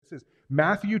This is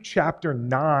Matthew chapter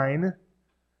 9,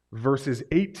 verses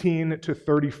 18 to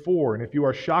 34. And if you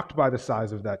are shocked by the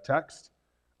size of that text,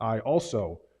 I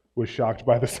also was shocked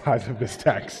by the size of this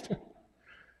text.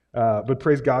 But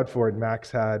praise God for it.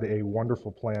 Max had a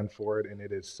wonderful plan for it, and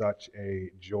it is such a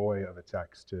joy of a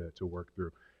text to work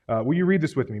through. Will you read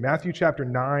this with me? Matthew chapter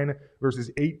 9,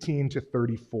 verses 18 to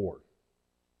 34.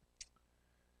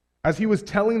 As he was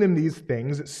telling them these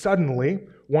things, suddenly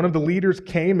one of the leaders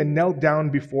came and knelt down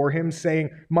before him,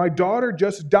 saying, "My daughter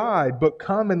just died, but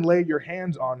come and lay your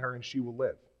hands on her, and she will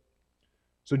live."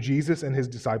 So Jesus and his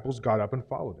disciples got up and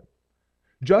followed him.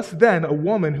 Just then, a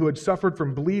woman who had suffered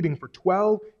from bleeding for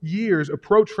 12 years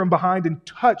approached from behind and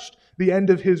touched the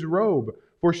end of his robe.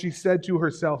 For she said to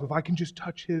herself, "If I can just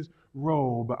touch his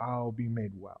robe, I'll be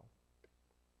made well."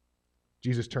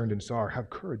 Jesus turned and saw her.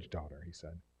 "Have courage, daughter," he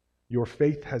said. "Your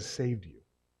faith has saved you."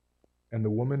 And the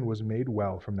woman was made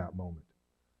well from that moment.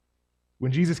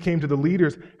 When Jesus came to the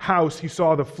leader's house, he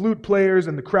saw the flute players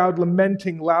and the crowd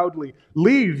lamenting loudly.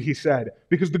 "Leave," he said,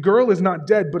 "because the girl is not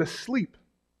dead, but asleep."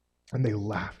 And they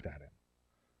laughed at him.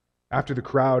 After the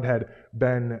crowd had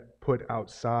been put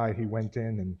outside, he went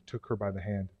in and took her by the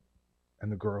hand, and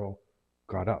the girl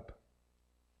got up.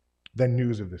 Then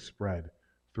news of this spread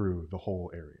through the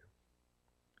whole area.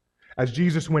 As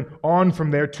Jesus went on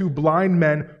from there, two blind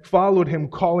men followed him,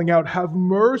 calling out, "Have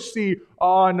mercy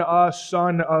on us,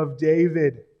 Son of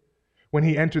David." When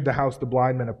he entered the house, the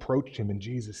blind men approached him, and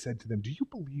Jesus said to them, "Do you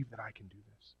believe that I can do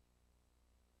this?"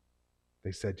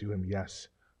 They said to him, "Yes,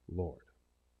 Lord."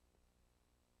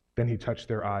 Then he touched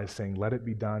their eyes, saying, "Let it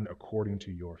be done according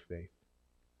to your faith."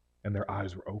 And their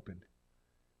eyes were opened.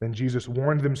 Then Jesus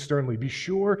warned them sternly, "Be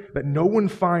sure that no one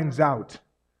finds out."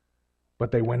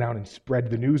 But they went out and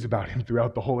spread the news about him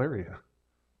throughout the whole area.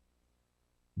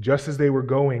 Just as they were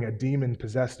going, a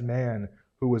demon-possessed man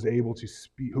who was unable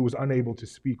to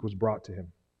speak was brought to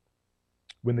him.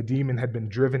 When the demon had been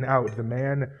driven out, the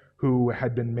man who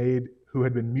had been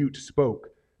mute spoke,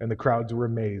 and the crowds were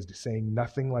amazed, saying,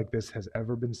 "Nothing like this has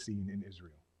ever been seen in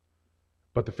Israel."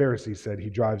 But the Pharisees said, "He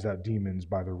drives out demons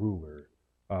by the ruler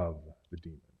of the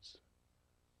demons."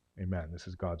 Amen. This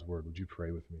is God's word. Would you pray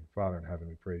with me? Father in heaven,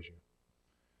 we praise you.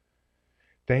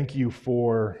 Thank you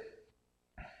for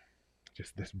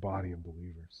just this body of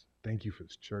believers. Thank you for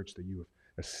this church that you have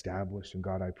established. And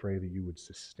God, I pray that you would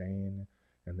sustain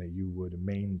and that you would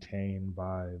maintain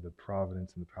by the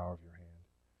providence and the power of your hand.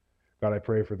 God, I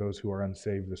pray for those who are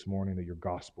unsaved this morning that your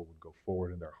gospel would go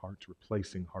forward in their hearts,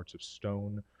 replacing hearts of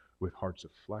stone with hearts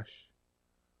of flesh.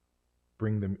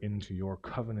 Bring them into your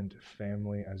covenant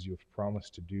family as you have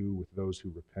promised to do with those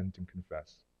who repent and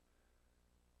confess.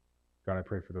 God, I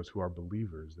pray for those who are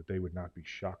believers that they would not be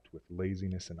shocked with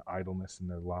laziness and idleness in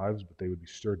their lives, but they would be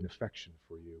stirred in affection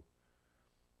for you.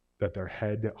 That their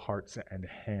head, hearts, and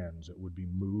hands would be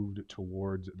moved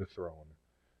towards the throne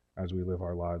as we live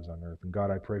our lives on earth. And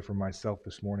God, I pray for myself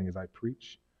this morning as I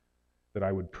preach, that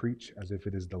I would preach as if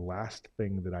it is the last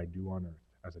thing that I do on earth,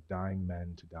 as a dying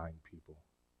man to dying people.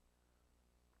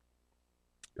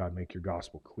 God, make your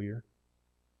gospel clear.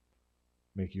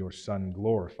 Make your Son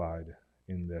glorified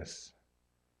in this,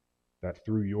 that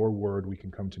through your word we can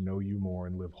come to know you more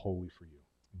and live wholly for you.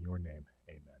 In your name,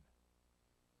 amen.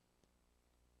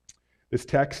 This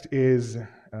text is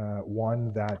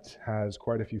one that has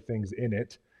quite a few things in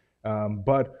it,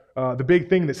 but the big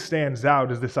thing that stands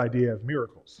out is this idea of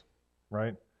miracles,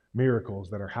 right? Miracles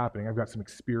that are happening. I've got some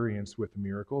experience with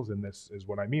miracles, and this is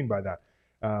what I mean by that.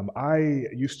 I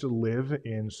used to live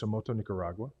in Somoto,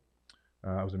 Nicaragua.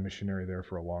 I was a missionary there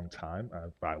for a long time.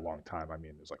 By a long time, I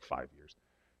mean it was like 5 years.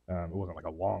 It wasn't like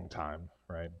a long time,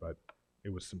 right? But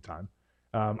it was some time.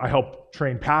 I helped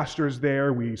train pastors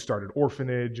there. We started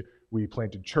orphanage. We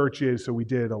planted churches. So we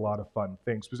did a lot of fun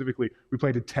things. Specifically, we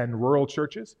planted 10 rural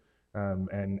churches.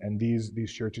 And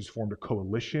these churches formed a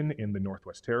coalition in the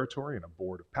Northwest Territory and a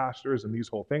board of pastors and these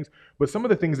whole things. But some of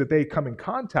the things that they come in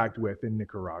contact with in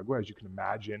Nicaragua, as you can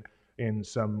imagine, in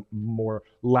some more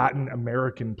Latin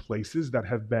American places that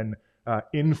have been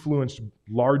influenced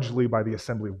largely by the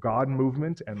Assembly of God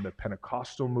movement and the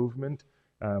Pentecostal movement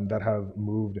that have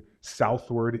moved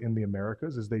southward in the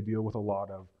Americas, as they deal with a lot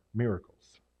of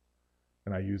miracles.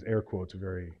 And I use air quotes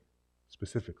very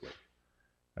specifically.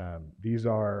 These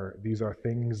are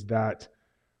things that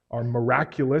are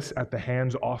miraculous at the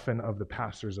hands often of the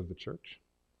pastors of the church,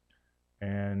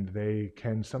 and they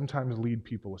can sometimes lead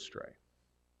people astray.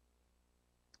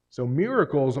 So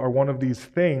miracles are one of these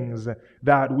things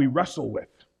that we wrestle with.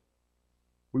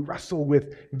 We wrestle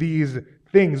with these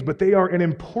things, but they are an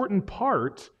important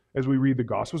part as we read the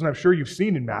Gospels, and I'm sure you've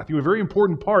seen in Matthew, a very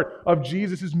important part of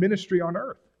Jesus' ministry on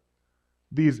earth.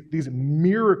 these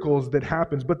miracles that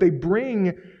happens, but they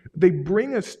bring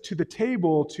us to the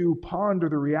table to ponder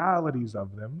the realities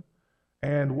of them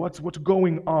and what's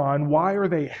going on. Why are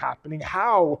they happening?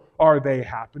 How are they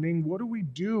happening? What do we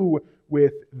do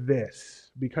with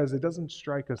this? Because it doesn't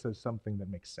strike us as something that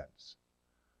makes sense.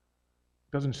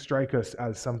 It doesn't strike us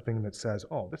as something that says,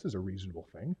 oh, this is a reasonable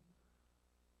thing.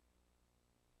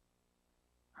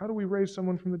 How do we raise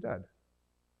someone from the dead?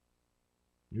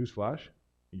 Newsflash,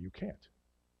 you can't.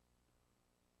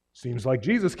 Seems like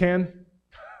Jesus can.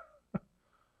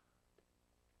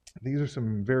 These are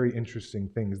some very interesting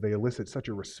things. They elicit such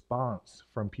a response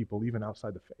from people even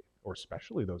outside the faith, or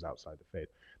especially those outside the faith,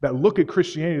 that look at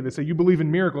Christianity, that say, you believe in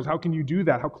miracles, how can you do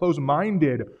that? How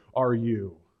close-minded are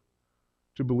you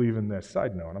to believe in this?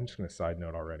 Side note, I'm just going to side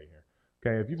note already here.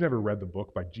 Okay, if you've never read the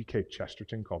book by G.K.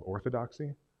 Chesterton called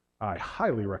Orthodoxy, I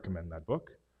highly recommend that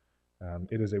book.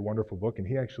 It is a wonderful book, and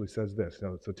he actually says this.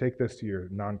 So take this to your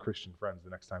non-Christian friends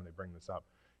the next time they bring this up.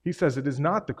 He says it is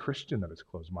not the Christian that is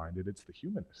closed-minded, it's the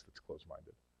humanist that's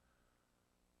closed-minded.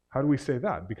 How do we say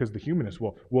that? Because the humanist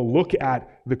will look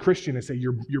at the Christian and say,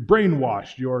 you're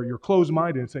brainwashed, you're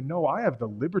closed-minded, and say, no, I have the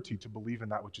liberty to believe in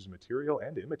that which is material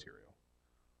and immaterial.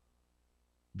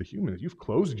 The humanist, you've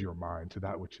closed your mind to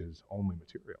that which is only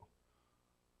material.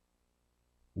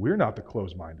 We're not the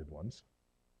closed-minded ones.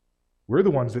 We're the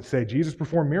ones that say, Jesus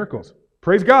performed miracles.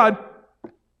 Praise God.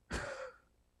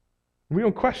 We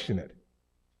don't question it.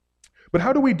 But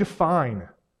how do we define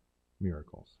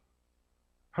miracles?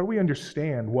 How do we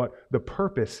understand what the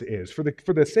purpose is? For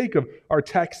the sake of our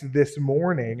text this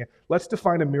morning, let's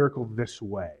define a miracle this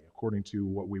way, according to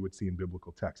what we would see in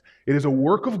biblical text. It is a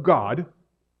work of God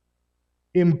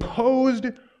imposed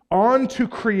onto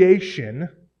creation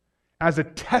as a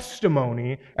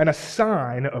testimony and a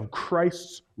sign of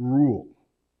Christ's rule.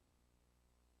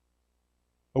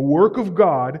 A work of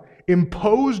God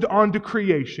imposed onto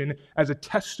creation as a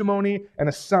testimony and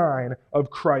a sign of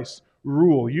Christ's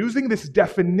rule. Using this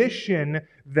definition,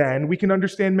 then, we can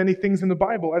understand many things in the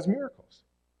Bible as miracles.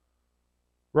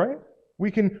 Right?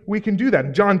 We can do that.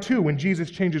 In John 2, when Jesus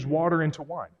changes water into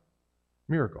wine.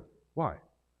 Miracle. Why?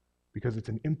 Because it's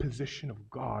an imposition of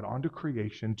God onto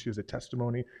creation as a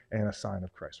testimony and a sign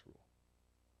of Christ's rule.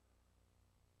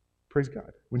 Praise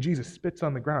God. When Jesus spits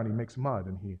on the ground, he makes mud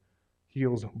and he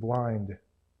heals blind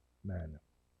men.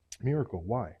 Miracle.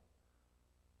 Why?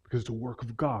 Because it's a work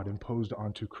of God imposed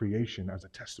onto creation as a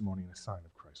testimony and a sign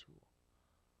of Christ's rule.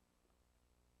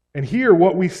 And here,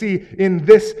 what we see in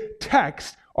this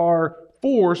text are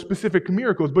 4 specific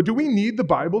miracles. But do we need the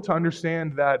Bible to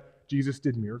understand that Jesus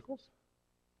did miracles?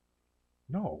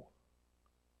 No.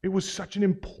 It was such an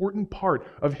important part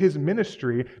of his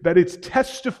ministry that it's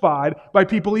testified by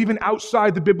people even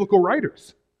outside the biblical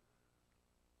writers.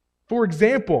 For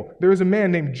example, there is a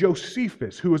man named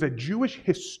Josephus who was a Jewish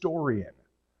historian,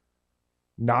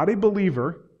 not a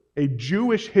believer, a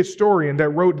Jewish historian that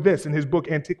wrote this in his book,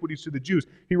 Antiquities to the Jews.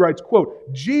 He writes,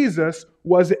 quote, Jesus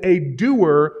was a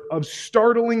doer of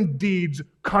startling deeds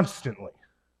constantly.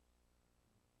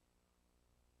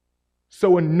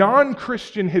 So a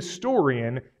non-Christian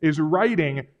historian is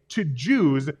writing to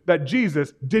Jews that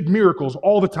Jesus did miracles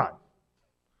all the time.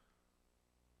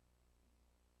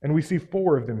 And we see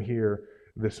 4 of them here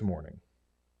this morning.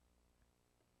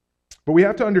 But we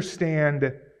have to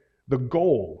understand the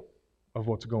goal of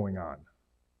what's going on.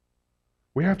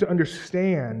 We have to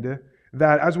understand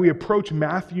that as we approach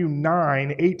Matthew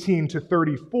 9, 18 to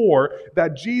 34,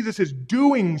 that Jesus is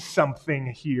doing something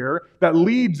here that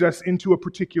leads us into a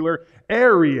particular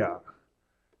area.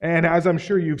 And as I'm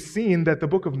sure you've seen, that the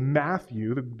book of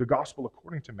Matthew, the gospel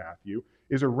according to Matthew,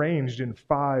 is arranged in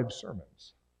 5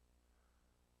 sermons.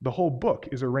 The whole book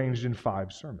is arranged in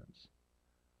 5 sermons.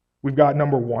 We've got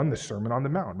number 1, the Sermon on the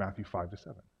Mount, Matthew 5 to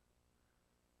 7.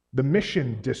 The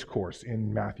mission discourse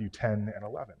in Matthew 10 and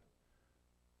 11.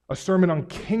 A sermon on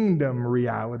kingdom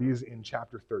realities in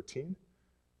chapter 13.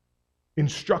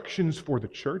 Instructions for the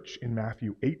church in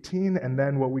Matthew 18, and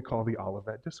then what we call the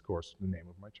Olivet Discourse, the name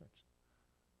of my church,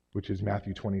 which is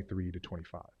Matthew 23 to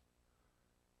 25.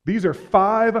 These are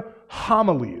 5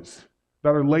 homilies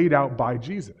that are laid out by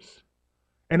Jesus.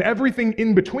 And everything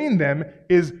in between them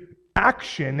is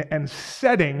action and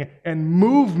setting and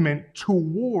movement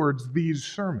towards these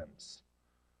sermons.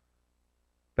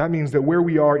 That means that where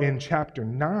we are in chapter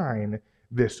 9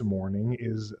 this morning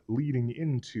is leading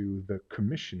into the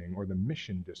commissioning or the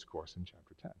mission discourse in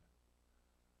chapter 10.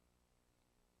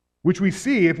 Which we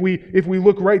see, if we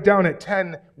look right down at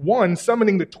 10:1,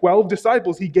 summoning the 12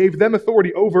 disciples, he gave them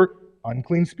authority over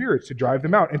unclean spirits to drive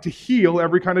them out and to heal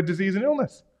every kind of disease and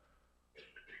illness.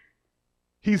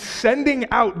 He's sending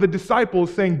out the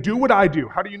disciples saying, do what I do.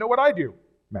 How do you know what I do?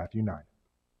 Matthew 9.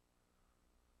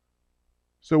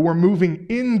 So we're moving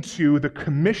into the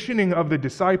commissioning of the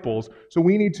disciples, so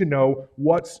we need to know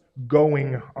what's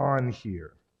going on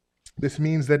here. This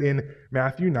means that in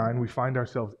Matthew 9, we find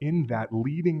ourselves in that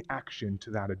leading action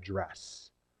to that address.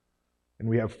 And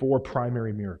we have 4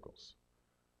 primary miracles.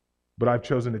 But I've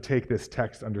chosen to take this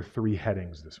text under 3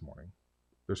 headings this morning.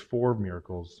 There's 4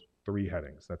 miracles, 3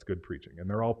 headings. That's good preaching. And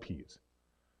they're all P's.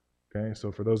 Okay,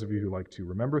 so for those of you who like to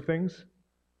remember things,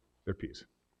 they're P's.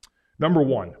 Number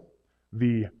 1,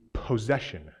 the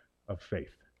possession of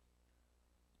faith.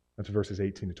 That's verses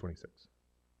 18 to 26.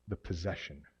 The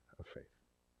possession of faith.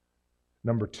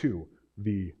 Number 2,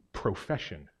 the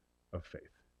profession of faith.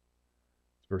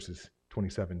 It's verses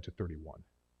 27 to 31.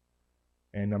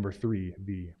 And number 3,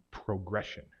 the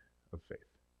progression of faith.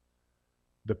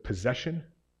 The possession,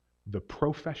 the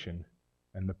profession,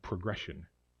 and the progression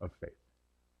of faith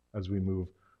as we move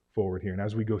forward here. And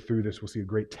as we go through this, we'll see a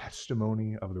great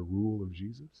testimony of the rule of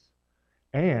Jesus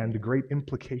and a great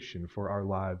implication for our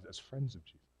lives as friends of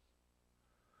Jesus.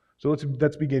 So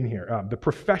let's begin here. The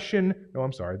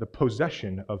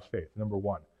possession of faith, number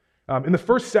 1. In the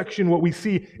first section, what we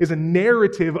see is a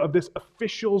narrative of this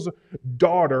official's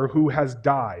daughter who has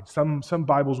died. Some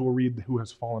Bibles will read who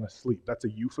has fallen asleep. That's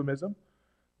a euphemism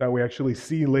that we actually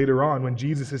see later on when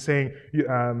Jesus is saying,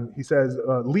 he says,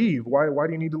 leave. Why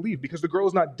do you need to leave? Because the girl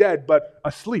is not dead, but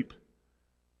asleep.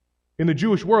 In the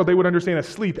Jewish world, they would understand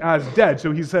asleep as dead.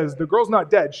 So he says, the girl's not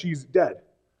dead, she's dead.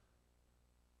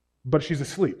 But she's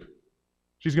asleep.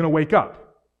 She's going to wake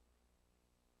up.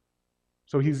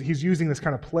 So he's using this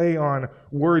kind of play on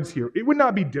words here. It would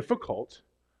not be difficult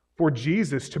for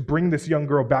Jesus to bring this young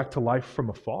girl back to life from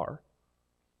afar,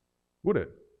 would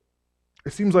it?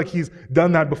 It seems like he's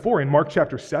done that before. In Mark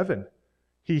chapter 7,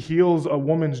 he heals a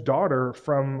woman's daughter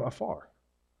from afar,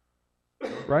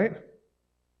 right?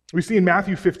 We see in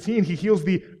Matthew 15, he heals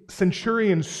the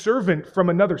centurion's servant from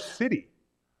another city.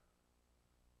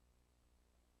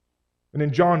 And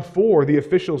in John 4, the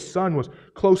official's son was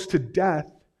close to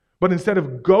death, but instead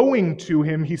of going to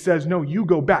him, he says, no, you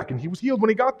go back. And he was healed when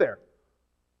he got there.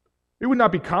 It would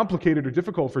not be complicated or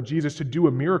difficult for Jesus to do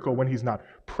a miracle when he's not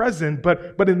present,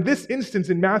 but in this instance,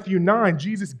 in Matthew 9,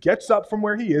 Jesus gets up from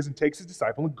where he is and takes his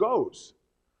disciple and goes.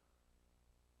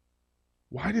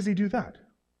 Why does he do that?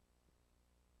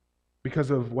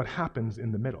 Because of what happens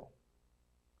in the middle.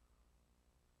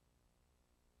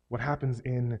 What happens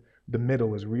in the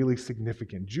middle is really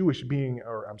significant. Matthew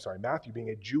being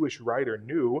a Jewish writer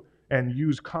knew and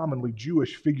used commonly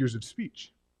Jewish figures of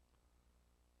speech.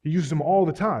 He uses them all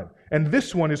the time. And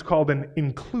this one is called an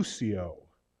inclusio.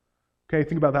 Okay,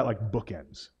 think about that like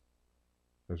bookends.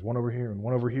 There's one over here and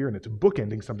one over here, and it's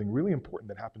bookending something really important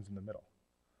that happens in the middle.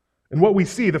 And what we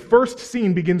see, the first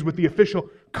scene begins with the official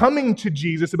coming to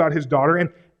Jesus about his daughter and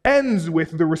ends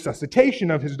with the resuscitation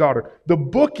of his daughter. The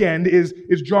bookend is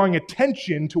drawing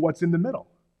attention to what's in the middle.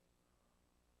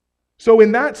 So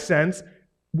in that sense,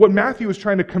 what Matthew is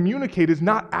trying to communicate is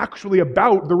not actually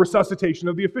about the resuscitation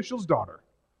of the official's daughter.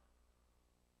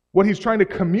 What he's trying to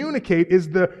communicate is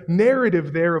the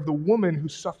narrative there of the woman who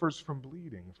suffers from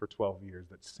bleeding for 12 years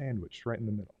that's sandwiched right in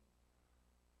the middle.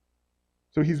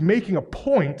 So he's making a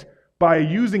point by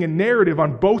using a narrative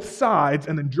on both sides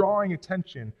and then drawing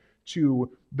attention to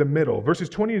the middle. Verses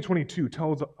 20 to 22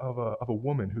 tells of a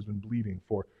woman who's been bleeding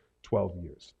for 12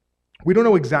 years. We don't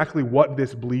know exactly what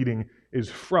this bleeding is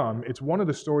from. It's one of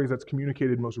the stories that's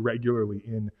communicated most regularly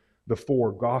in the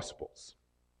 4 Gospels.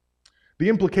 The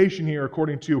implication here,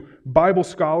 according to Bible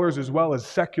scholars as well as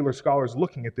secular scholars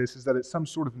looking at this, is that it's some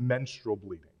sort of menstrual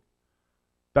bleeding.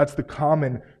 That's the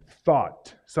common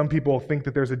thought. Some people think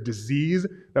that there's a disease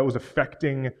that was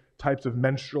affecting types of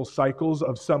menstrual cycles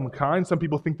of some kind. Some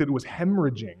people think that it was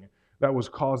hemorrhaging that was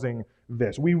causing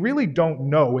this. We really don't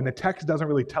know, and the text doesn't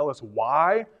really tell us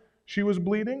why she was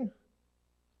bleeding.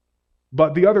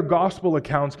 But the other gospel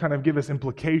accounts kind of give us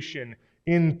implication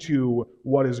into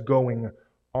what is going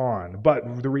on.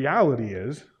 But the reality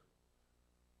is,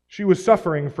 she was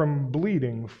suffering from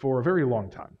bleeding for a very long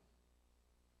time.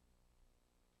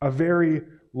 A very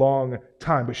long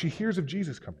time. But she hears of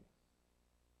Jesus coming.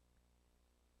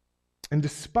 And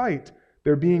despite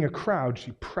there being a crowd,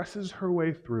 she presses her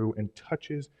way through and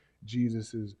touches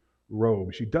Jesus'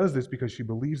 robe. She does this because she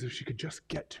believes if she could just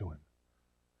get to him,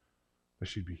 that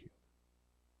she'd be healed.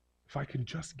 If I can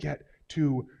just get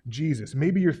to Jesus.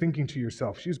 Maybe you're thinking to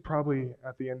yourself, she's probably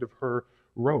at the end of her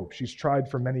rope. She's tried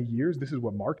for many years. This is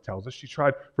what Mark tells us. She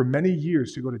tried for many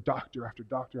years to go to doctor after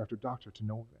doctor after doctor to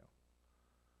no avail.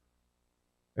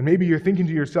 And maybe you're thinking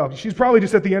to yourself, she's probably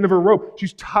just at the end of her rope.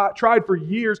 She's tried for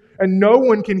years and no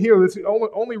one can heal. It's the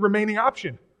only remaining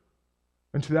option.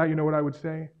 And to that, you know what I would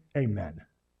say? Amen.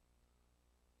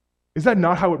 Is that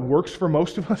not how it works for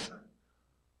most of us?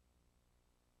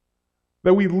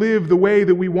 That we live the way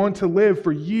that we want to live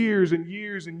for years and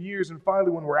years and years, and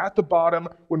finally when we're at the bottom,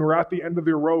 when we're at the end of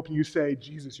the rope, and you say,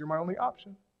 Jesus, you're my only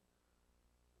option.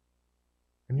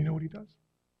 And you know what he does?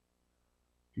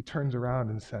 He turns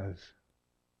around and says,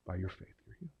 by your faith,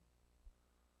 you're healed.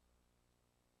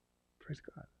 Praise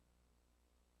God.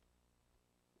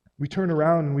 We turn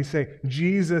around and we say,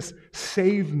 Jesus,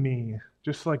 save me,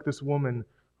 just like this woman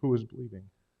who was bleeding.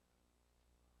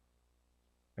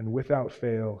 And without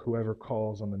fail, whoever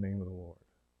calls on the name of the Lord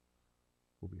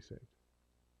will be saved.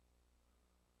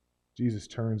 Jesus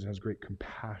turns and has great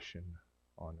compassion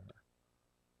on her.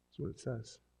 That's what it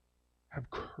says. Have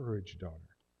courage, daughter.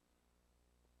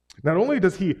 Not only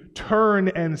does he turn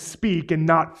and speak and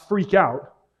not freak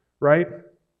out, right?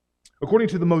 According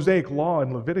to the Mosaic law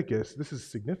in Leviticus, this is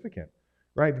significant,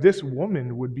 right? This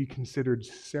woman would be considered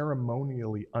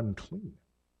ceremonially unclean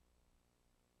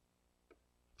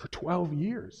for 12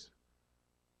 years.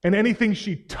 And anything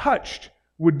she touched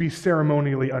would be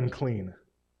ceremonially unclean.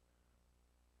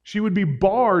 She would be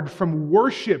barred from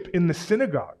worship in the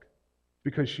synagogue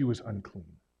because she was unclean.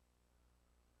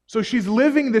 So she's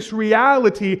living this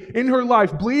reality in her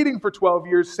life, bleeding for 12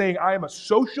 years, saying, I am a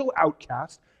social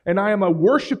outcast and I am a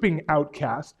worshiping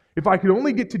outcast. If I could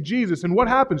only get to Jesus. And what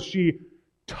happens? She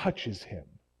touches him.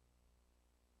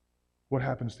 What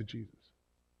happens to Jesus?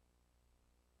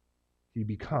 He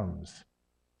becomes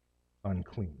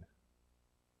unclean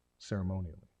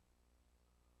ceremonially.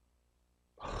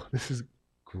 Oh, this is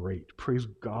great. Praise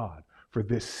God for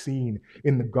this scene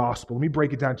in the gospel. Let me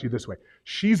break it down to you this way.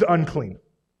 She's unclean.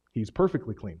 He's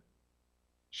perfectly clean.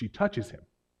 She touches him.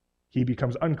 He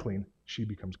becomes unclean. She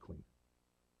becomes clean.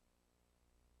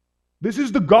 This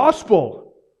is the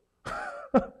gospel.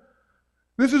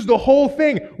 This is the whole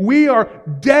thing. We are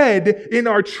dead in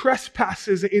our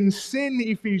trespasses, in sin,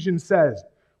 Ephesians says.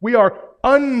 We are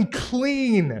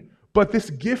unclean. But this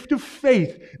gift of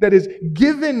faith that is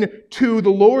given to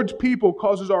the Lord's people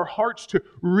causes our hearts to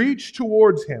reach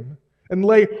towards him and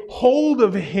lay hold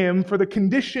of him for the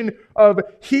condition of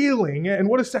healing. And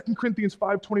what does 2 Corinthians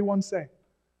 5:21 say?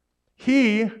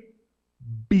 He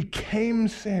became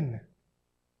sin,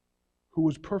 who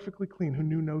was perfectly clean, who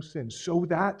knew no sin, so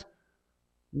that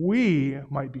we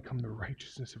might become the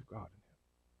righteousness of God.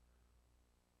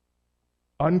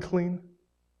 Unclean,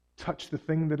 touch the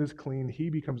thing that is clean. He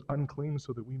becomes unclean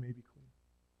so that we may be clean.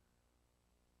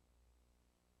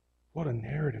 What a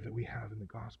narrative that we have in the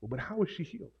gospel. But how was she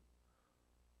healed?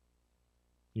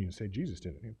 You can say Jesus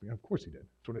did it. Of course he did.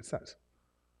 That's what it says.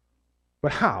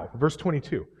 But how? Verse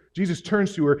 22. Jesus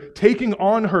turns to her, taking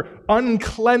on her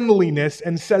uncleanliness,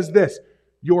 and says this,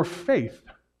 your faith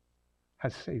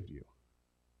has saved you.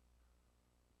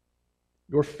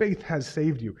 Your faith has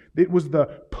saved you. It was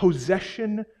the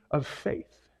possession of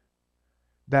faith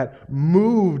that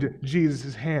moved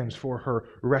Jesus' hands for her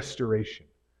restoration.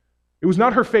 It was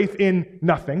not her faith in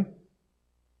nothing.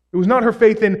 It was not her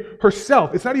faith in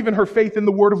herself. It's not even her faith in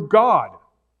the Word of God.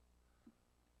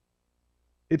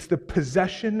 It's the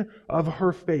possession of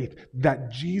her faith that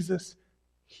Jesus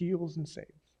heals and saves.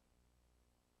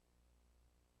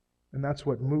 And that's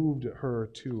what moved her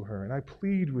to her. And I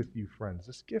plead with you, friends,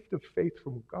 this gift of faith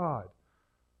from God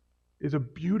is a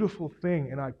beautiful thing.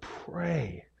 And I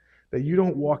pray that you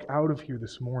don't walk out of here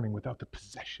this morning without the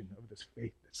possession of this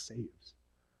faith that saves.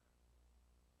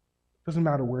 Doesn't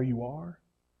matter where you are.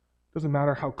 Doesn't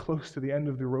matter how close to the end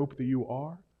of the rope that you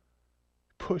are.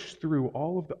 Push through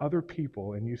all of the other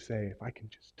people and you say, if I can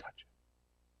just touch it.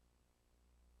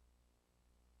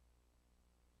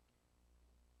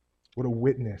 What a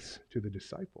witness to the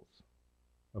disciples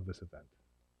of this event.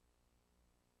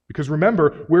 Because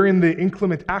remember, we're in the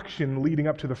inclement action leading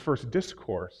up to the first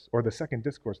discourse, or the second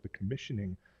discourse, the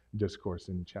commissioning discourse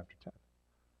in chapter 10.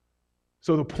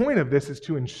 So the point of this is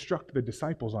to instruct the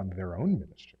disciples on their own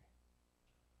ministry.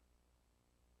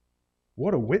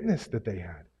 What a witness that they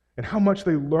had, and how much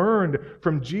they learned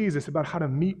from Jesus about how to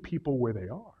meet people where they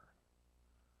are.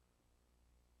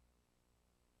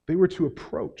 They were to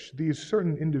approach these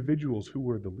certain individuals who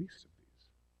were the least of these.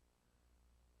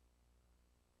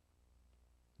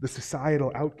 The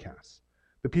societal outcasts,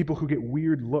 the people who get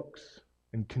weird looks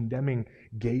and condemning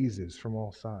gazes from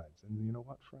all sides. And you know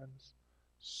what, friends?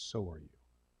 So are you.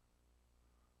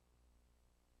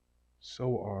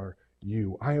 So are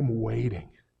you. I am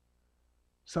waiting,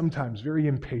 sometimes very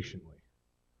impatiently,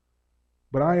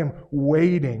 But I am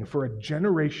waiting for a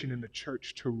generation in the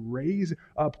church to raise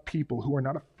up people who are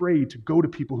not afraid to go to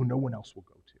people who no one else will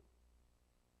go to.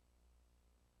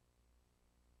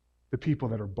 The people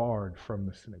that are barred from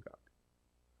the synagogue.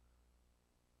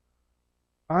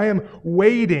 I am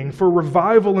waiting for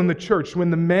revival in the church when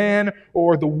the man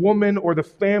or the woman or the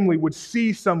family would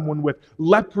see someone with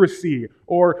leprosy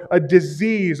or a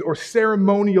disease or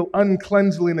ceremonial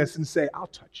uncleanliness and say, I'll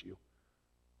touch you.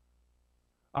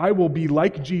 I will be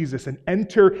like Jesus and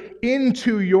enter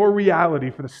into your reality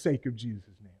for the sake of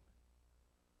Jesus' name.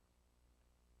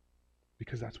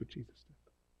 Because that's what Jesus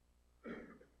did.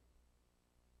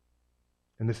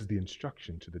 And this is the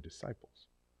instruction to the disciples.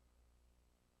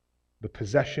 The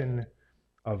possession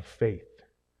of faith.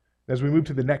 As we move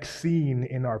to the next scene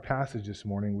in our passage this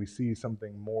morning, we see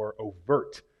something more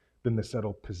overt than the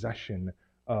subtle possession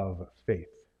of faith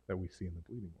that we see in the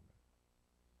bleeding woman.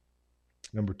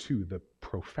 Number 2, the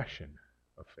profession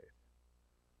of faith.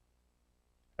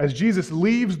 As Jesus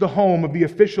leaves the home of the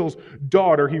official's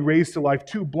daughter he raised to life,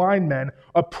 2 blind men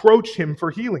approach him for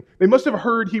healing. They must have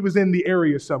heard he was in the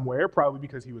area somewhere, probably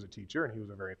because he was a teacher and he was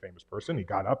a very famous person. He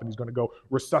got up and he's going to go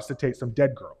resuscitate some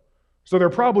dead girl. So they're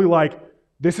probably like,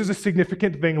 this is a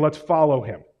significant thing, let's follow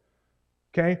him.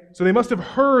 Okay? So they must have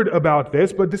heard about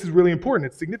this, but this is really important.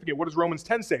 It's significant. What does Romans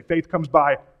 10 say? Faith comes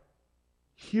by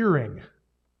hearing.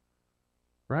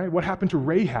 Right? What happened to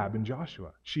Rahab in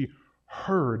Joshua? She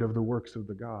heard of the works of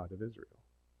the God of Israel.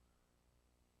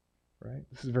 Right?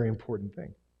 This is a very important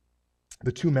thing.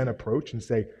 The 2 men approach and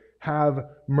say, have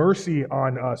mercy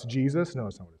on us, Jesus. No,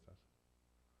 that's not what it says.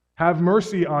 Have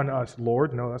mercy on us,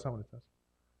 Lord. No, that's not what it says.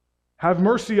 Have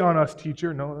mercy on us,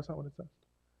 teacher. No, that's not what it says.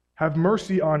 Have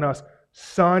mercy on us,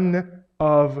 Son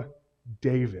of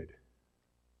David.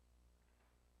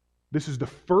 This is the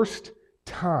first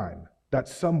time that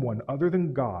someone other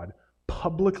than God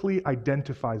publicly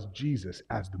identifies Jesus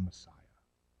as the Messiah.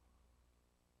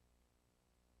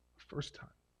 First time.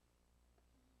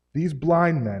 These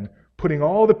blind men, putting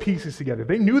all the pieces together,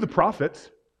 they knew the prophets.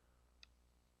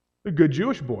 They're good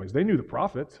Jewish boys. They knew the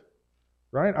prophets.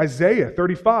 Right? Isaiah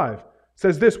 35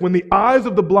 says this, when the eyes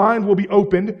of the blind will be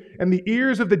opened and the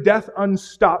ears of the deaf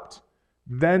unstopped,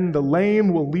 then the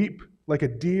lame will leap like a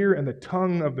deer, and the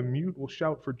tongue of the mute will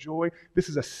shout for joy. This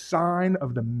is a sign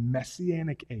of the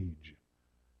messianic age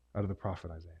out of the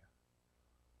prophet Isaiah.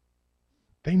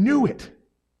 They knew it.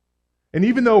 And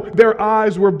even though their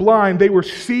eyes were blind, they were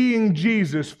seeing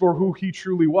Jesus for who he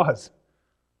truly was.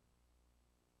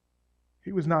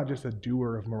 He was not just a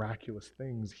doer of miraculous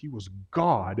things. He was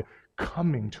God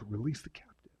coming to release the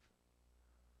captive.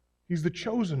 He's the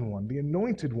chosen one, the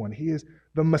anointed one. He is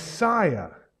the Messiah.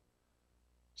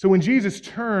 So when Jesus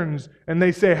turns and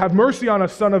they say, have mercy on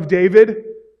us, Son of David,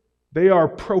 they are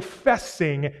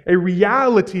professing a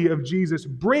reality of Jesus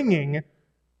bringing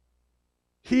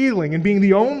healing and being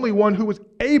the only one who was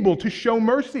able to show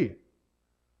mercy.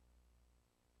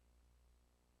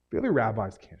 The other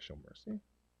rabbis can't show mercy.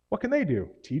 What can they do?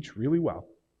 Teach really well.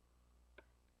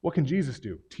 What can Jesus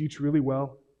do? Teach really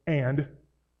well and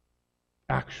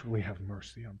actually have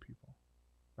mercy on people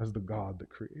as the God that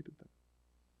created them.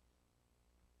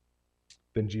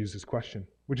 Then Jesus' question,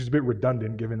 which is a bit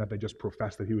redundant given that they just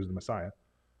professed that he was the Messiah.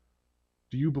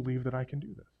 Do you believe that I can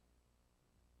do this?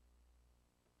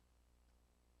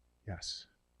 Yes,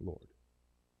 Lord.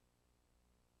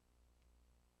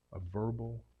 A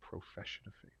verbal profession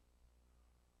of faith.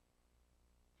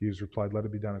 Jesus replied, let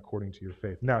it be done according to your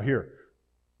faith. Now here,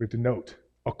 we have to note,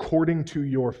 according to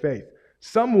your faith.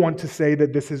 Some want to say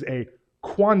that this is a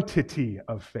quantity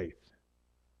of faith.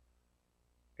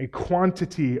 A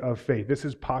quantity of faith. This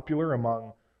is popular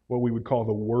among what we would call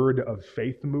the Word of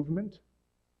Faith movement,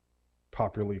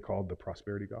 popularly called the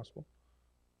Prosperity Gospel.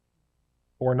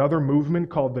 Or another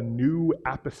movement called the New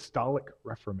Apostolic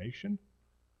Reformation.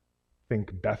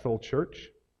 Think Bethel Church,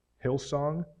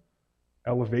 Hillsong,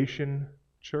 Elevation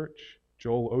Church,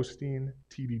 Joel Osteen,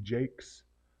 T.D. Jakes.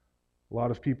 A lot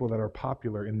of people that are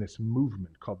popular in this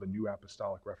movement called the New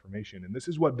Apostolic Reformation. And this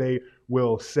is what they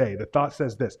will say. The thought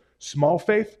says this: small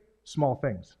faith, small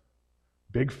things.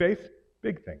 Big faith,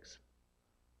 big things.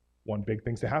 Want big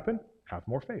things to happen? Have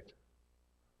more faith.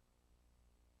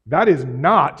 That is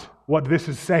not what this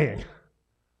is saying.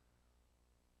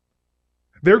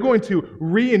 They're going to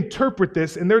reinterpret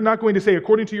this, and they're not going to say,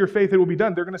 according to your faith, it will be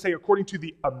done. They're going to say, according to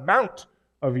the amount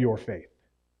of your faith.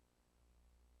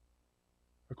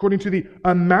 According to the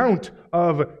amount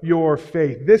of your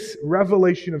faith. This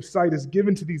revelation of sight is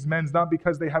given to these men not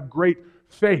because they have great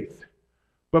faith,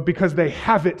 but because they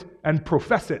have it and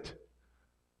profess it.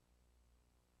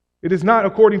 It is not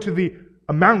according to the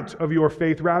amount of your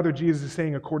faith. Rather, Jesus is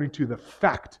saying according to the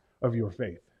fact of your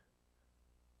faith.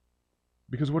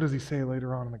 Because what does he say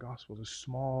later on in the Gospels? As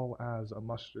small as a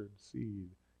mustard seed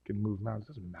can move mountains.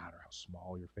 It doesn't matter how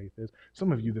small your faith is.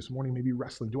 Some of you this morning may be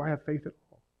wrestling. Do I have faith at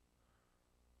all?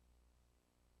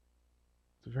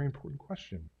 It's a very important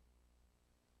question.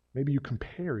 Maybe you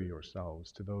compare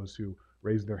yourselves to those who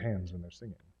raise their hands when they're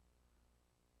singing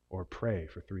or pray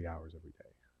for 3 hours every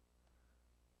day.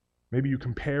 Maybe you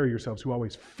compare yourselves who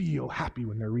always feel happy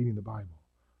when they're reading the Bible,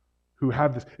 who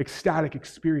have this ecstatic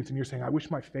experience, and you're saying, I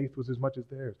wish my faith was as much as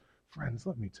theirs. Friends,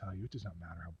 let me tell you, it does not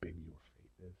matter how big your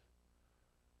faith is.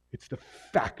 It's the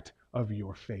fact of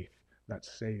your faith that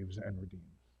saves and redeems.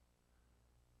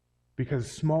 Because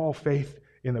small faith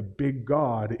in a big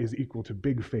God is equal to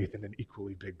big faith in an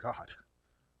equally big God.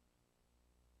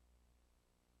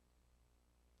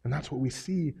 And that's what we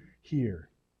see here.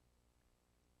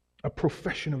 A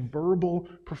profession, a verbal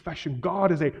profession.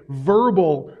 God is a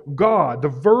verbal God. The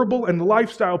verbal and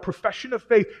lifestyle profession of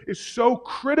faith is so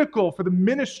critical for the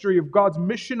ministry of God's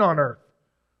mission on earth.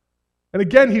 And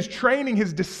again, he's training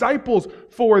his disciples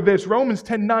for this. Romans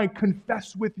 10:9,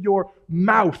 confess with your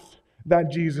mouth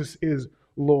that Jesus is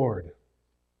Lord.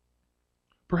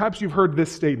 Perhaps you've heard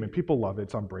this statement. People love it.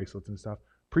 It's on bracelets and stuff.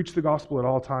 Preach the gospel at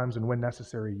all times, and when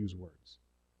necessary, use words.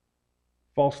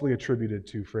 Falsely attributed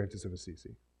to Francis of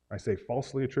Assisi. I say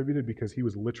falsely attributed because he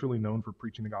was literally known for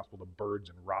preaching the gospel to birds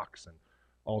and rocks and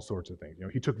all sorts of things.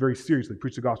 He took very seriously,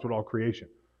 preach the gospel to all creation.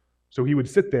 So he would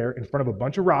sit there in front of a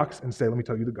bunch of rocks and say, let me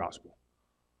tell you the gospel.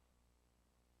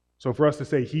 So for us to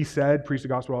say he said, preach the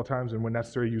gospel at all times and when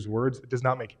necessary use words, it does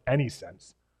not make any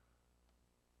sense.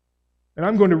 And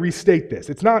I'm going to restate this.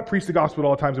 It's not preach the gospel at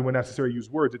all times and when necessary use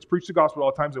words. It's preach the gospel at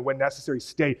all times and when necessary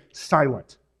stay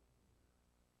silent.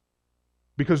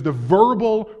 Because the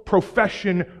verbal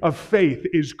profession of faith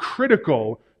is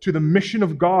critical to the mission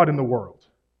of God in the world.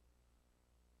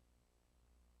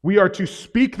 We are to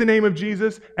speak the name of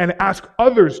Jesus and ask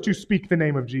others to speak the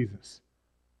name of Jesus.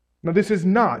 Now, this is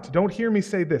not, don't hear me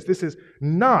say this is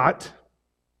not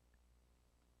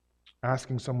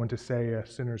asking someone to say a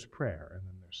sinner's prayer and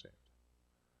then they're saved.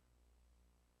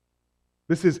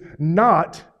 This is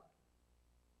not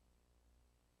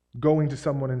going to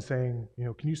someone and saying,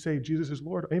 can you say Jesus is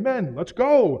Lord? Amen, let's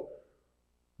go.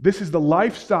 This is the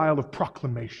lifestyle of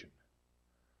proclamation.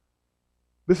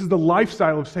 This is the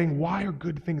lifestyle of saying, why are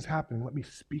good things happening? Let me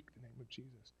speak the name of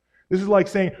Jesus. This is like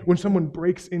saying, when someone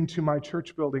breaks into my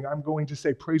church building, I'm going to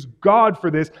say, praise God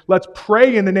for this. Let's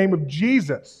pray in the name of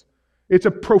Jesus. It's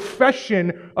a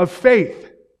profession of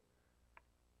faith.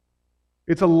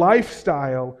 It's a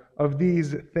lifestyle of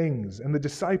these things. And the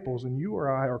disciples, and you or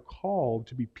I, are called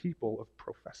to be people of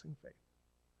professing faith.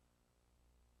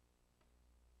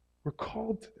 We're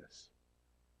called to this.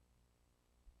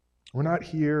 We're not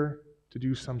here to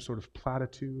do some sort of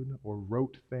platitude or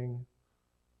rote thing.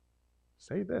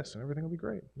 Say this and everything will be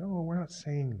great. No, we're not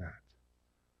saying that.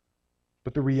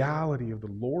 But the reality of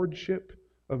the lordship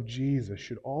of Jesus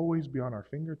should always be on our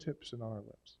fingertips and on our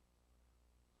lips.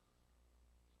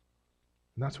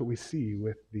 And that's what we see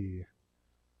with the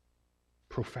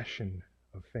profession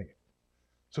of faith.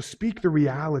 So speak the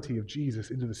reality of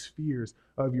Jesus into the spheres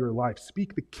of your life.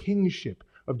 Speak the kingship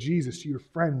of Jesus to your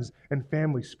friends and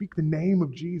family. Speak the name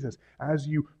of Jesus as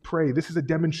you pray. This is a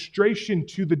demonstration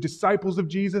to the disciples of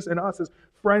Jesus and us as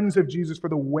friends of Jesus for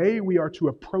the way we are to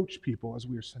approach people as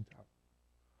we are sent out.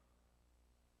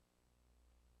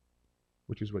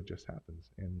 Which is what just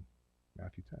happens in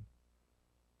Matthew 10.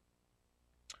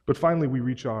 But finally, we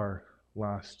reach our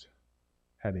last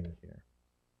heading here.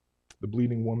 The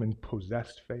bleeding woman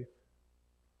possessed faith.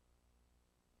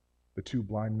 The two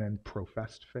blind men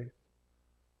professed faith.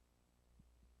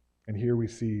 And here we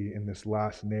see in this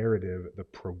last narrative the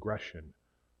progression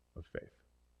of faith.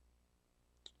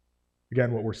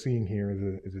 Again, what we're seeing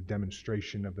here is a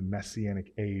demonstration of the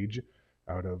messianic age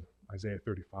out of Isaiah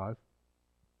 35,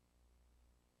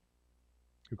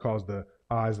 who caused the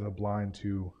eyes of the blind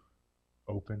to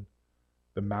open,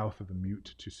 the mouth of the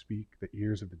mute to speak, the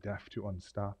ears of the deaf to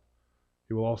unstop.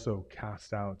 He will also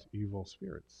cast out evil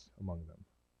spirits among them.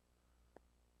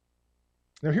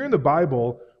 Now here in the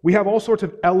Bible, we have all sorts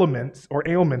of elements, or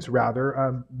ailments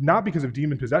rather, not because of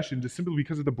demon possession, just simply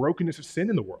because of the brokenness of sin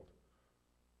in the world.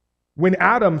 When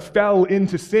Adam fell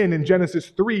into sin in Genesis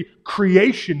 3,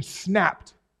 creation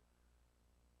snapped.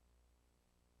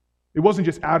 It wasn't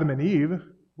just Adam and Eve.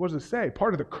 What does it say?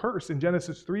 Part of the curse in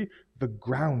Genesis 3, the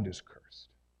ground is cursed.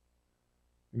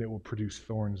 And it will produce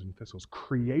thorns and thistles.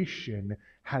 Creation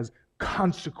has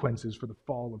consequences for the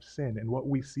fall of sin. And what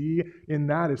we see in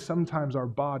that is sometimes our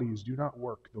bodies do not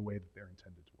work the way that they're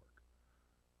intended to work.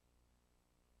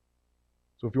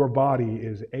 So if your body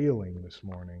is ailing this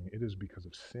morning, it is because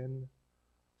of sin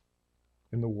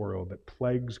in the world that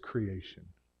plagues creation.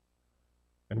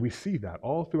 And we see that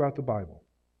all throughout the Bible.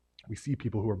 We see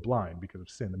people who are blind because of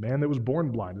sin. The man that was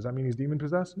born blind, does that mean he's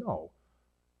demon-possessed? No.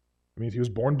 It means he was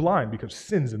born blind because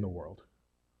sin's in the world.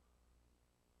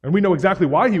 And we know exactly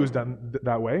why he was done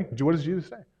that way. What does Jesus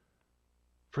say?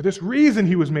 For this reason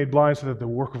he was made blind, so that the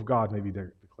work of God may be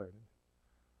declared.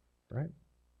 Right?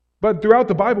 But throughout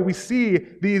the Bible, we see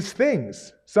these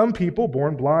things. Some people,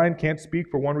 born blind, can't speak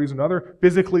for one reason or another,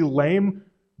 physically lame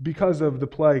because of the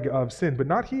plague of sin, but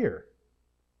not here.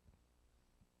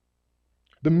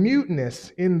 The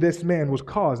muteness in this man was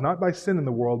caused not by sin in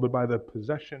the world, but by the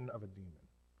possession of a demon,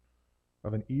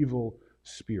 of an evil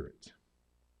spirit.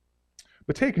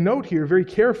 But take note here very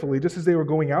carefully, just as they were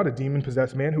going out, a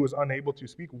demon-possessed man who was unable to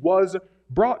speak was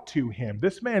brought to him.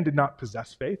 This man did not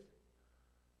possess faith.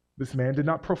 This man did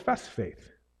not profess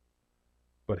faith,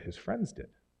 but his friends did.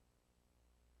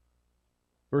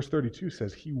 Verse 32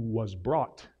 says he was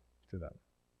brought to them.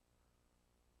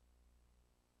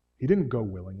 He didn't go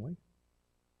willingly.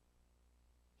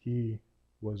 He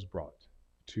was brought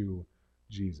to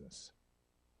Jesus.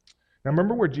 Now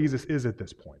remember where Jesus is at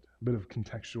this point. A bit of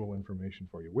contextual information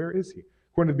for you. Where is he?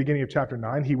 According to the beginning of chapter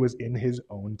 9, he was in his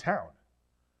own town.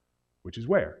 Which is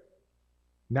where?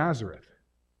 Nazareth.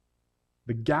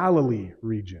 The Galilee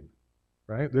region.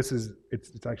 Right?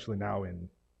 It's actually now in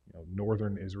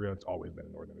northern Israel. It's always been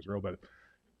in northern Israel, but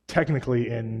technically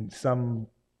in some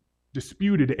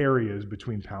disputed areas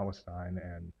between Palestine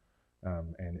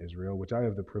and Israel, which I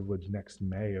have the privilege next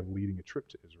May of leading a trip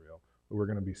to Israel. We're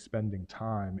going to be spending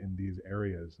time in these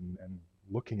areas and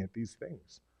looking at these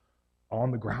things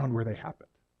on the ground where they happened.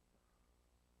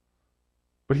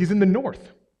 But he's in the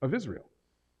north of Israel.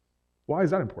 Why is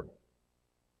that important?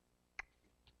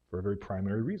 For a very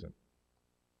primary reason.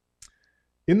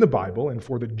 In the Bible and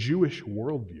for the Jewish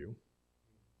worldview,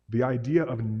 the idea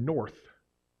of north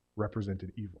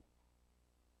represented evil.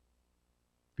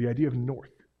 The idea of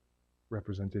north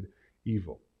represented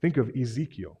evil. Think of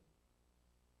Ezekiel.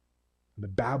 The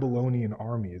Babylonian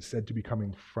army is said to be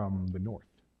coming from the north,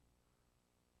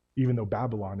 even though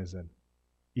Babylon is an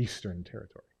eastern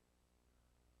territory.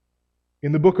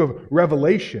 In the book of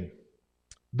Revelation,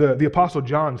 the Apostle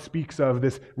John speaks of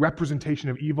this representation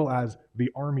of evil as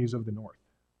the armies of the north.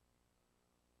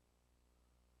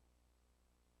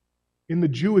 In the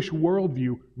Jewish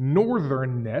worldview,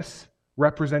 northernness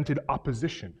represented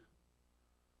opposition.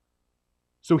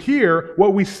 So here,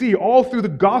 what we see all through the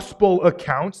gospel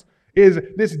accounts is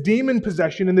this demon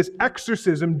possession and this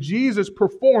exorcism Jesus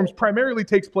performs primarily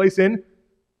takes place in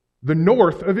the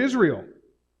north of Israel.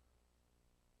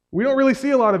 We don't really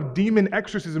see a lot of demon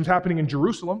exorcisms happening in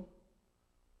Jerusalem.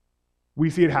 We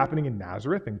see it happening in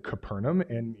Nazareth, in Capernaum,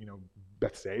 in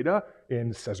Bethsaida,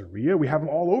 in Caesarea. We have them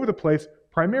all over the place,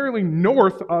 primarily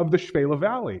north of the Shpela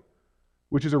Valley,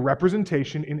 which is a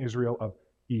representation in Israel of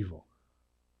evil.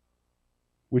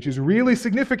 Which is really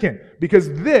significant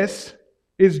because this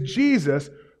is Jesus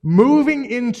moving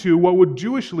into what would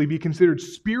Jewishly be considered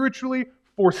spiritually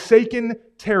forsaken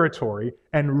territory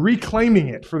and reclaiming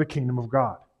it for the kingdom of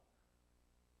God.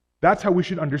 That's how we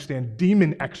should understand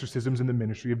demon exorcisms in the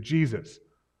ministry of Jesus.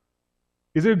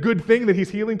 Is it a good thing that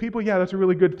he's healing people? Yeah, that's a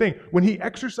really good thing. When he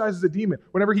exorcises a demon,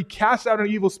 whenever he casts out an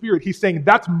evil spirit, he's saying,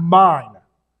 that's mine.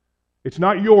 It's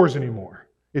not yours anymore.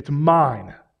 It's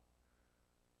mine.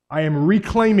 I am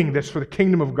reclaiming this for the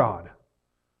kingdom of God.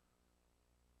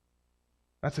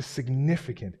 That's a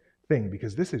significant thing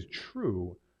because this is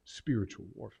true spiritual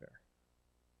warfare.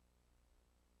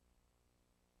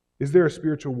 Is there a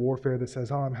spiritual warfare that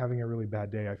says, I'm having a really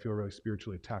bad day, I feel really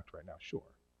spiritually attacked right now? Sure.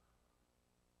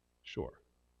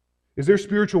 Is there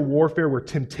spiritual warfare where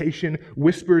temptation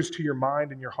whispers to your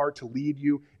mind and your heart to lead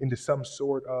you into some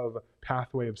sort of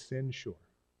pathway of sin? Sure.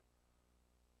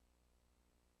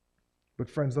 But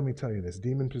friends, let me tell you this.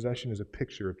 Demon possession is a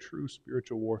picture of true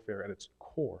spiritual warfare at its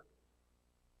core.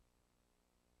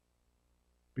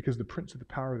 Because the prince of the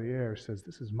power of the air says,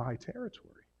 this is my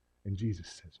territory. And Jesus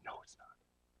says, no, it's not.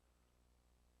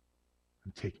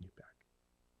 I'm taking it back.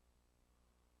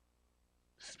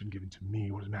 This has been given to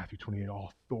me. What is Matthew 28?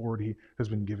 All authority has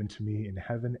been given to me in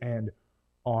heaven and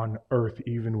on earth,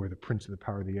 even where the prince of the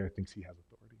power of the air thinks he has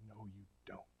authority. No, you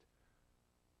don't.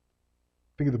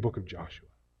 Think of the book of Joshua.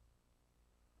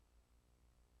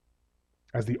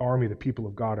 As the army, the people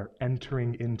of God are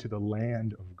entering into the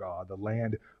land of God, the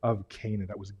land of Canaan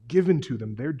that was given to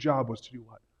them, their job was to do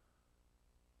what?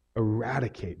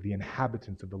 Eradicate the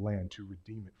inhabitants of the land, to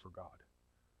redeem it for God.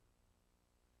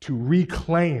 To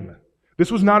reclaim.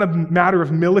 This was not a matter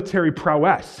of military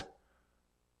prowess.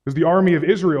 Because the army of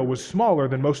Israel was smaller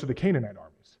than most of the Canaanite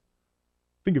armies.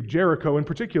 Think of Jericho in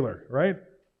particular, right?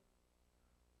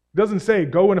 It doesn't say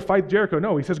go and fight Jericho.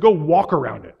 No, he says go walk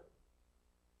around it.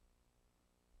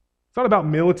 It's not about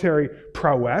military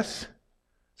prowess.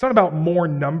 It's not about more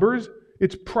numbers.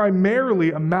 It's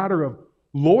primarily a matter of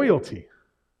loyalty.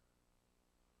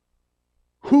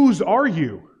 Whose are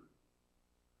you?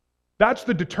 That's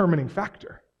the determining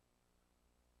factor.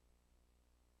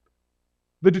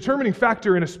 The determining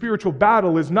factor in a spiritual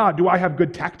battle is not, do I have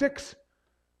good tactics?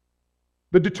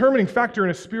 The determining factor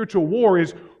in a spiritual war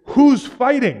is, who's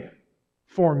fighting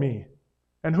for me?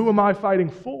 And who am I fighting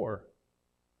for?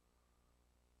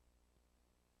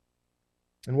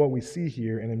 And what we see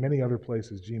here, and in many other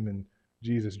places,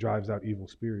 Jesus drives out evil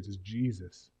spirits, is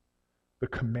Jesus, the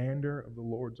commander of the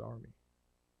Lord's army.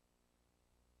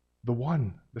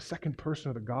 The second person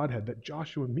of the Godhead that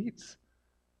Joshua meets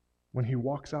when he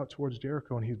walks out towards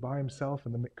Jericho and he's by himself,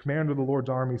 and the commander of the Lord's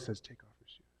army says, take off your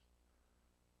shoes.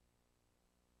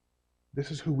 This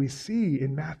is who we see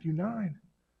in Matthew 9.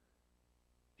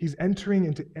 He's entering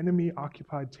into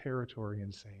enemy-occupied territory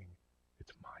and saying,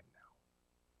 it's mine now.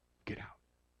 Get out.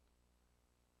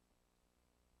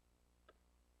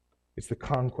 It's the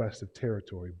conquest of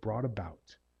territory brought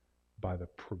about by the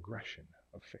progression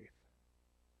of faith.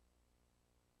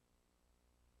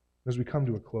 As we come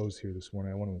to a close here this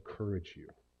morning, I want to encourage you.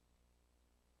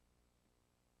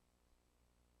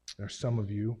 There are some of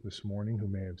you this morning who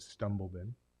may have stumbled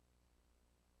in,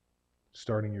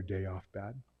 starting your day off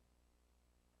bad.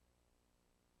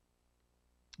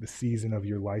 The season of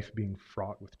your life being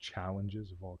fraught with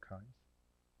challenges of all kinds.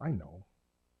 I know.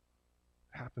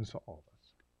 It happens to all of us.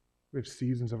 We have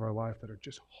seasons of our life that are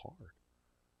just hard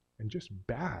and just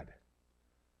bad.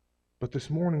 But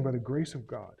this morning, by the grace of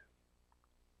God,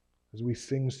 as we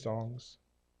sing songs,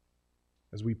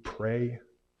 as we pray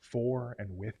for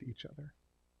and with each other,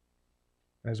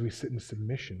 as we sit in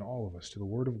submission, all of us, to the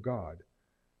Word of God,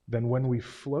 then when we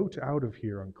float out of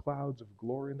here on clouds of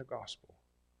glory in the gospel,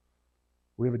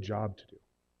 we have a job to do,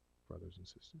 brothers and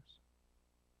sisters.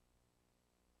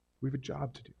 We have a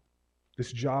job to do.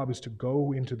 This job is to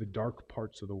go into the dark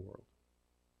parts of the world.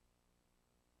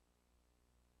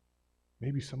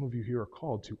 Maybe some of you here are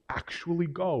called to actually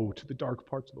go to the dark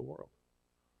parts of the world.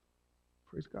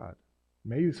 Praise God.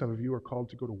 Maybe some of you are called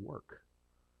to go to work,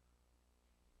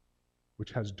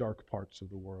 which has dark parts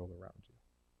of the world around you.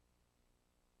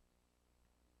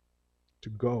 To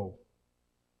go,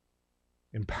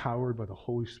 empowered by the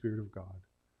Holy Spirit of God,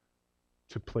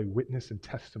 to play witness and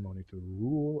testimony to the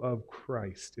rule of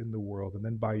Christ in the world, and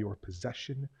then by your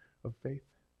possession of faith,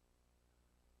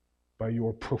 by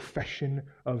your profession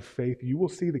of faith, you will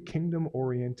see the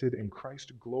kingdom-oriented and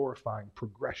Christ-glorifying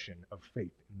progression of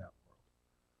faith in that world.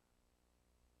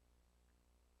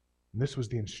 And this was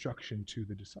the instruction to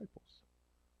the disciples.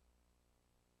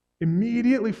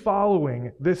 Immediately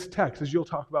following this text, as you'll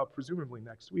talk about presumably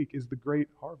next week, is the great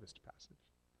harvest passage.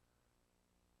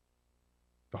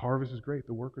 The harvest is great,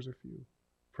 the workers are few.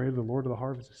 Pray to the Lord of the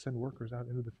harvest to send workers out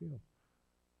into the field.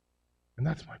 And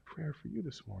that's my prayer for you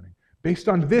this morning. Based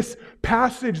on this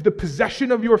passage, the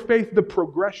possession of your faith, the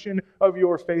progression of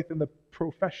your faith, and the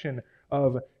profession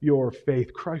of your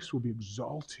faith, Christ will be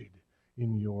exalted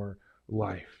in your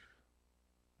life.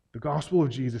 The gospel of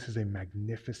Jesus is a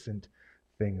magnificent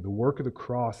thing. The work of the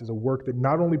cross is a work that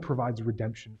not only provides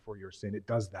redemption for your sin, it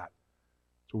does that.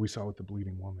 That's what we saw with the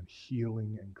bleeding woman,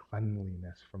 healing and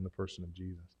cleanliness from the person of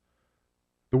Jesus.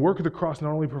 The work of the cross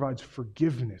not only provides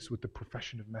forgiveness with the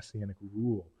profession of messianic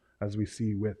rule, as we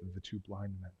see with the two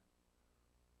blind men.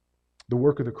 The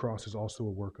work of the cross is also a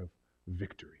work of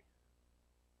victory.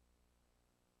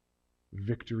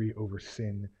 Victory over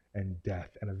sin and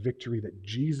death, and a victory that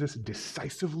Jesus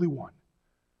decisively won.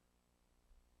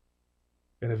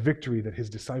 And a victory that his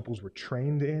disciples were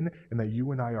trained in and that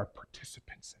you and I are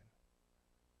participants in.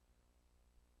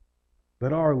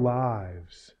 Let our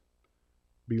lives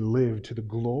be lived to the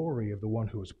glory of the one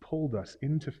who has pulled us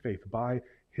into faith by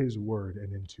his word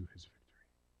and into his victory.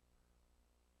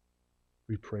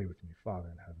 We pray with me, Father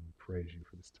in heaven, we praise you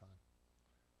for this time.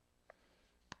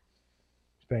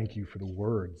 Thank you for the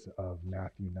words of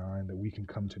Matthew 9, that we can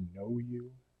come to know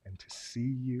you and to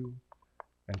see you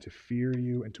and to fear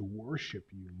you and to worship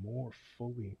you more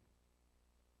fully.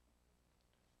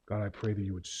 God, I pray that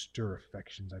you would stir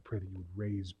affections. I pray that you would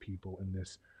raise people in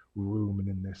this room and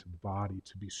in this body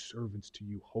to be servants to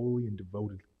you, holy and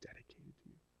devotedly dedicated to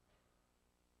you.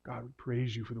 God, we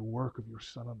praise you for the work of your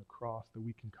Son on the cross, that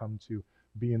we can come to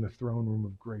be in the throne room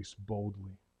of grace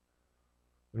boldly.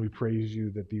 And And we praise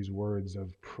you that these words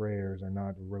of prayers are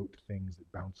not rote things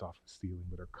that bounce off the ceiling,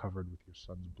 but are covered with your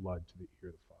Son's blood to the ear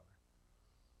of the Father.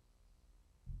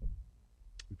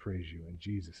 We praise you in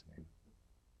Jesus' name.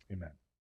 Amen.